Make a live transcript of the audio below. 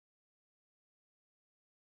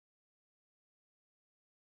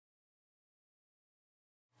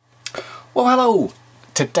Well, hello!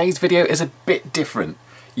 Today's video is a bit different.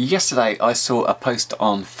 Yesterday I saw a post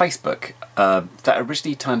on Facebook that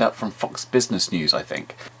originally turned up from Fox Business News, I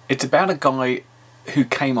think. It's about a guy who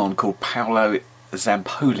came on called Paolo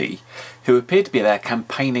Zampolli, who appeared to be there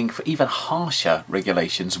campaigning for even harsher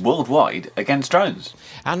regulations worldwide against drones.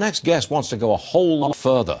 Our next guest wants to go a whole lot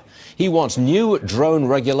further. He wants new drone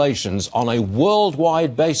regulations on a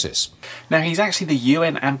worldwide basis. Now, he's actually the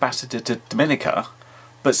UN ambassador to Dominica,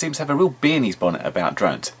 but seems to have a real bee in his bonnet about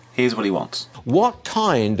drones. Here's what he wants. What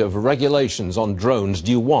kind of regulations on drones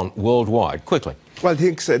do you want worldwide? Quickly. Well, I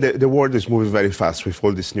think the world is moving very fast with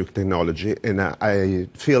all this new technology, and I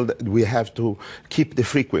feel that we have to keep the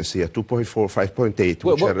frequency at 2.4,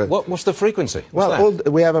 5.8. What's the frequency?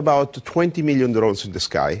 We have about 20 million drones in the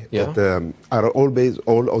sky that are all based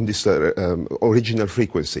on this original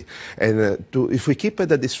frequency. And if we keep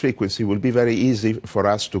it at this frequency, it will be very easy for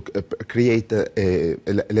us to create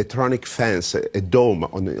an electronic fence, a dome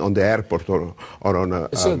on the airport or on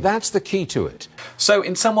a... So that's the key to it. So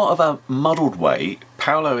in somewhat of a muddled way,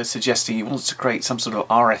 Paolo is suggesting he wants to create some sort of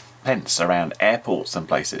RF fence around airports and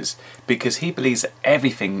places because he believes that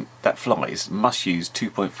everything that flies must use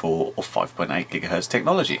 2.4 or 5.8 gigahertz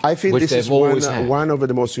technology. I think this is one of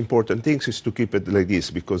the most important things is to keep it like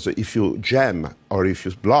this, because if you jam or if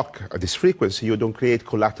you block this frequency, you don't create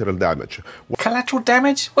collateral damage. Collateral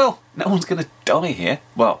damage? Well, no one's going to die here.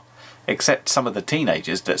 Well, except some of the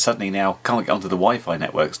teenagers that suddenly now can't get onto the Wi-Fi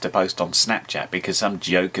networks to post on Snapchat because some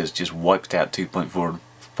jokers just wiped out 2.4 and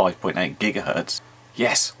 5.8 gigahertz.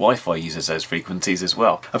 Yes, Wi-Fi uses those frequencies as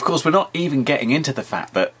well. Of course, we're not even getting into the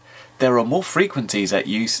fact that there are more frequencies at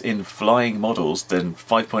use in flying models than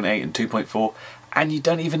 5.8 and 2.4, and you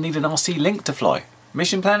don't even need an RC link to fly.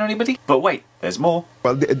 Mission plan, anybody? But wait, there's more.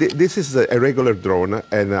 Well, this is a regular drone,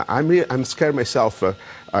 and I'm scared myself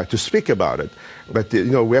to speak about it. But you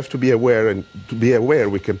know, we have to be aware, and to be aware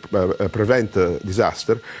we can prevent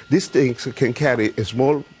disaster. These things can carry a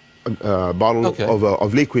small bottle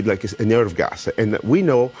of liquid, like a nerve gas, and we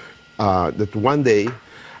know that one day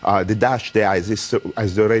the ISIS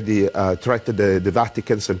has already threatened the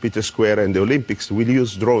Vatican, St. Peter's Square, and the Olympics will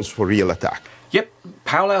use drones for real attack. Yep,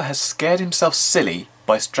 Paolo has scared himself silly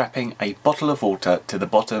by strapping a bottle of water to the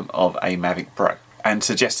bottom of a Mavic Pro and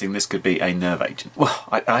suggesting this could be a nerve agent. Well,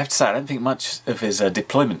 I have to say, I don't think much of his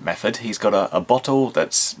deployment method. He's got a bottle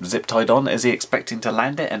that's zip-tied on. Is he expecting to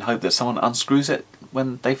land it and hope that someone unscrews it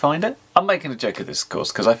when they find it? I'm making a joke of this, of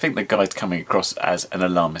course, because I think the guy's coming across as an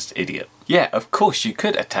alarmist idiot. Yeah, of course, you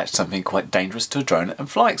could attach something quite dangerous to a drone and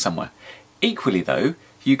fly it somewhere. Equally, though,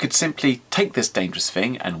 you could simply take this dangerous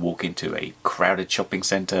thing and walk into a crowded shopping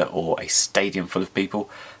centre or a stadium full of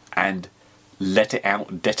people and let it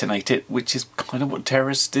out, detonate it, which is kind of what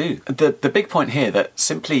terrorists do. The big point here that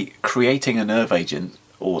simply creating a nerve agent,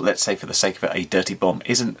 or let's say for the sake of it, a dirty bomb,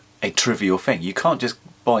 isn't a trivial thing. You can't just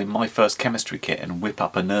buy My First Chemistry kit and whip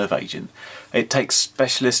up a nerve agent. It takes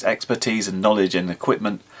specialist expertise and knowledge and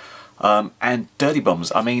equipment, and dirty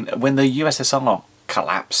bombs. I mean, when the USSR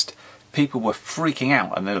collapsed, people were freaking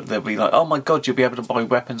out, and they'll be like, oh my god, you'll be able to buy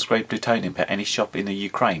weapons grade plutonium at any shop in the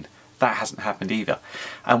Ukraine. That hasn't happened either.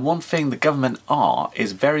 And one thing the government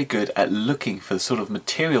is very good at looking for the sort of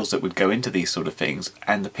materials that would go into these sort of things,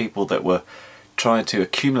 and the people that were trying to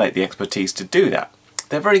accumulate the expertise to do that.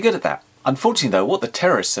 They're very good at that. Unfortunately though, what the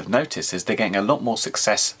terrorists have noticed is they're getting a lot more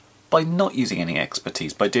success by not using any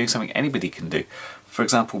expertise, by doing something anybody can do. For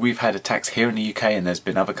example, we've had attacks here in the UK, and there's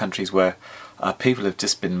been other countries where people have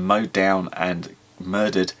just been mowed down and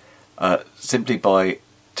murdered simply by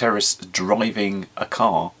terrorists driving a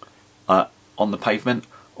car on the pavement,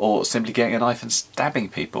 or simply getting a knife and stabbing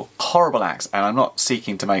people. Horrible acts, and I'm not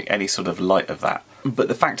seeking to make any sort of light of that. But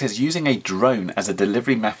the fact is, using a drone as a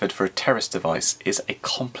delivery method for a terrorist device is a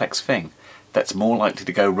complex thing that's more likely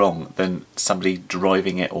to go wrong than somebody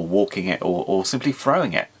driving it or walking it or simply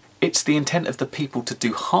throwing it. It's the intent of the people to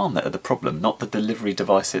do harm that are the problem, not the delivery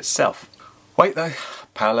device itself. Wait though,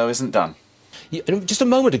 Paolo isn't done. Just a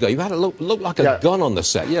moment ago, you had a look like a gun on the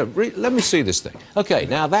set. Yeah, let me see this thing. Okay,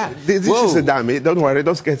 now that... This is a dummy. Don't worry,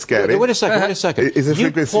 don't get scared. Wait a second.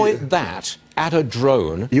 You point that at a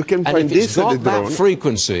drone, you can point and if it's got that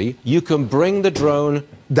frequency, you can bring the drone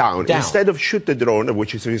down. Instead of shoot the drone,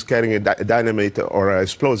 which is carrying a dynamite or an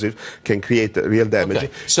explosive, can create real damage.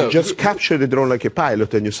 Okay. So you just capture the drone like a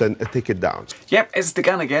pilot and you take it down. Yep, it's the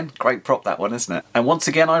gun again. Great prop, that one, isn't it? And once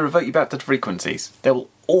again, I revert you back to the frequencies. There will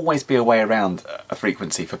always be a way around a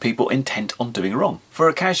frequency for people intent on doing wrong. For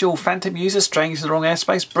a casual phantom user straying into the wrong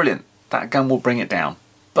airspace, brilliant. That gun will bring it down.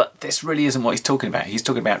 But this really isn't what he's talking about. He's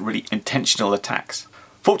talking about really intentional attacks.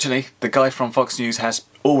 Fortunately, the guy from Fox News has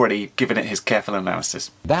already given it his careful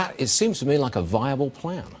analysis. That, it seems to me like a viable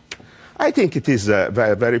plan. I think it is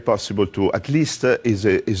very possible to, at least is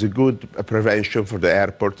a good prevention for the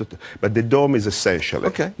airport, but the dome is essential.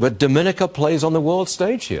 Okay, but Dominica plays on the world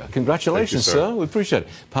stage here. Congratulations, Thank you, sir. We appreciate it.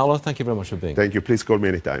 Paolo, thank you very much for being here. Thank you. Please call me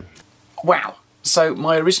anytime. Wow. So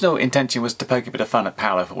my original intention was to poke a bit of fun at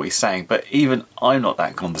Paolo for what he's saying, but even I'm not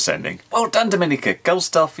that condescending. Well done, Dominica. Gold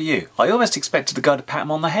star for you. I almost expected the guy to pat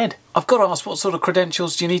him on the head. I've got to ask, what sort of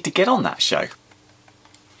credentials do you need to get on that show?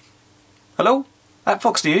 Hello? At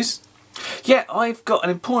Fox News? Yeah, I've got an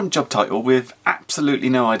important job title with absolutely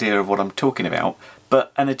no idea of what I'm talking about,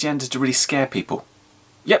 but an agenda to really scare people.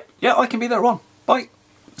 Yep, yeah, I can be that one. Bye.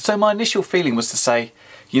 So my initial feeling was to say,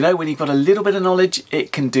 you know, when you've got a little bit of knowledge,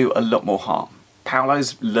 it can do a lot more harm.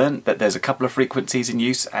 Paolo's learnt that there's a couple of frequencies in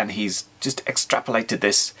use and he's just extrapolated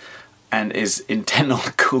this and is intent on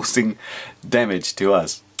causing damage to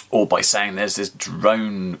us. Or by saying there's this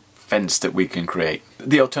drone fence that we can create.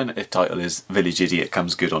 The alternative title is Village Idiot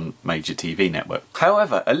comes good on major TV network.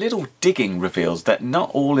 However, a little digging reveals that not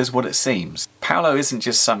all is what it seems. Paolo isn't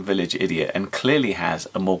just some village idiot and clearly has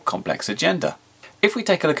a more complex agenda. If we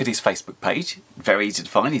take a look at his Facebook page, very easy to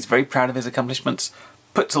find, he's very proud of his accomplishments,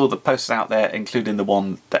 puts all the posts out there, including the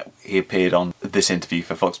one that he appeared on this interview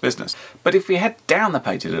for Fox Business. But if we head down the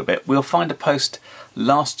page a little bit, we'll find a post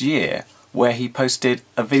last year where he posted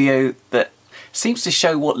a video that seems to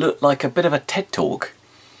show what looked like a bit of a TED Talk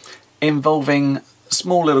involving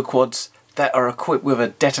small little quads that are equipped with a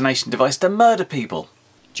detonation device to murder people.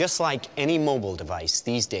 Just like any mobile device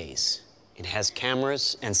these days, it has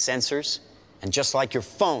cameras and sensors, and just like your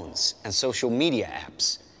phones and social media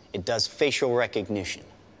apps, it does facial recognition.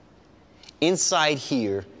 Inside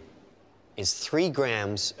here is 3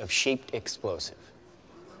 grams of shaped explosive.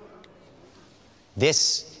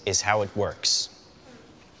 This is how it works.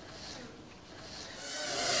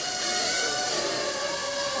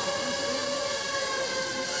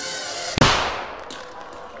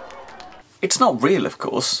 It's not real, of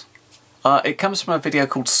course. It comes from a video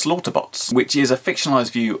called Slaughterbots, which is a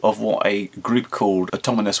fictionalised view of what a group called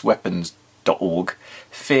autonomousweapons.org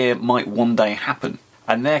fear might one day happen.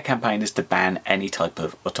 And their campaign is to ban any type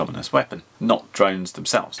of autonomous weapon, not drones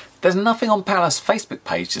themselves. There's nothing on Paolo's Facebook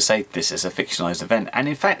page to say this is a fictionalised event, and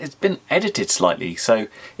in fact it's been edited slightly, so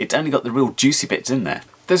it's only got the real juicy bits in there.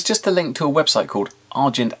 There's just a link to a website called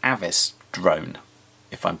Argent Avis Drone,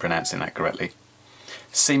 if I'm pronouncing that correctly.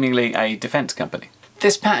 Seemingly a defence company.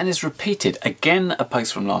 This pattern is repeated. Again, a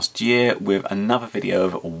post from last year with another video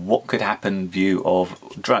of what could happen view of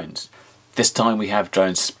drones. This time we have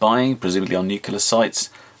drones spying, presumably on nuclear sites,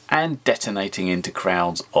 and detonating into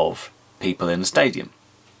crowds of people in a stadium.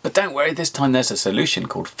 But don't worry, this time there's a solution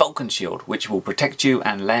called Falcon Shield, which will protect you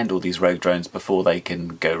and land all these rogue drones before they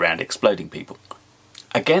can go around exploding people.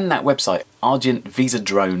 Again, that website, Argent Visa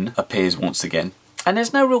Drone, appears once again. And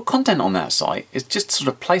there's no real content on that site, it's just sort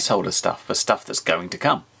of placeholder stuff for stuff that's going to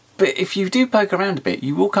come. But if you do poke around a bit,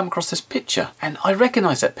 you will come across this picture. And I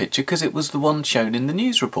recognise that picture because it was the one shown in the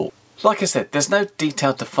news report. Like I said, there's no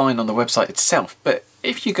detail to find on the website itself, but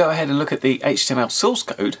if you go ahead and look at the HTML source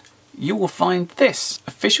code, you will find this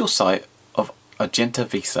official site of Argenta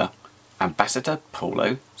Visa, Ambassador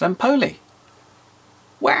Paolo Zampolli.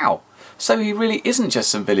 Wow! So he really isn't just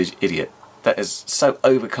some village idiot that is so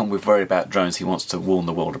overcome with worry about drones he wants to warn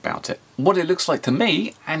the world about it. What it looks like to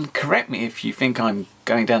me, and correct me if you think I'm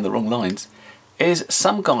going down the wrong lines, is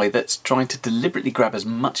some guy that's trying to deliberately grab as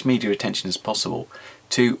much media attention as possible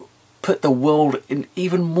to put the world in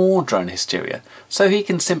even more drone hysteria, so he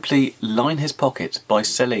can simply line his pockets by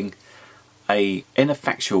selling a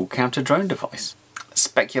ineffectual counter-drone device.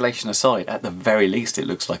 Speculation aside, at the very least it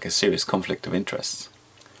looks like a serious conflict of interests.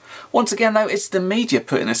 Once again though, it's the media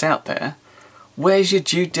putting this out there. Where's your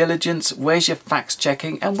due diligence, where's your facts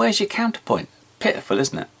checking, and where's your counterpoint? Pitiful,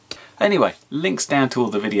 isn't it? Anyway, links down to all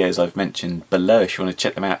the videos I've mentioned below if you want to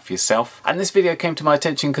check them out for yourself. And this video came to my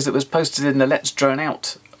attention because it was posted in the Let's Drone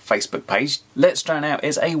Out Facebook page. Let's Drone Out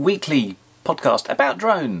is a weekly podcast about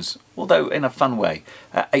drones, although in a fun way,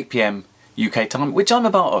 at 8 PM UK time, which I'm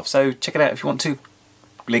a part of, so check it out if you want to.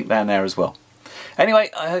 Link down there as well. Anyway,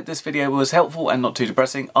 I hope this video was helpful and not too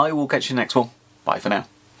depressing. I will catch you next one. Bye for now.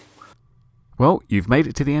 Well, you've made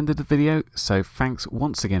it to the end of the video, so thanks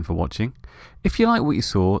once again for watching. If you like what you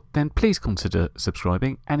saw, then please consider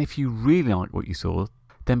subscribing, and if you really like what you saw,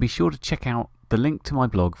 then be sure to check out the link to my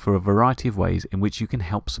blog for a variety of ways in which you can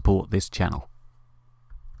help support this channel.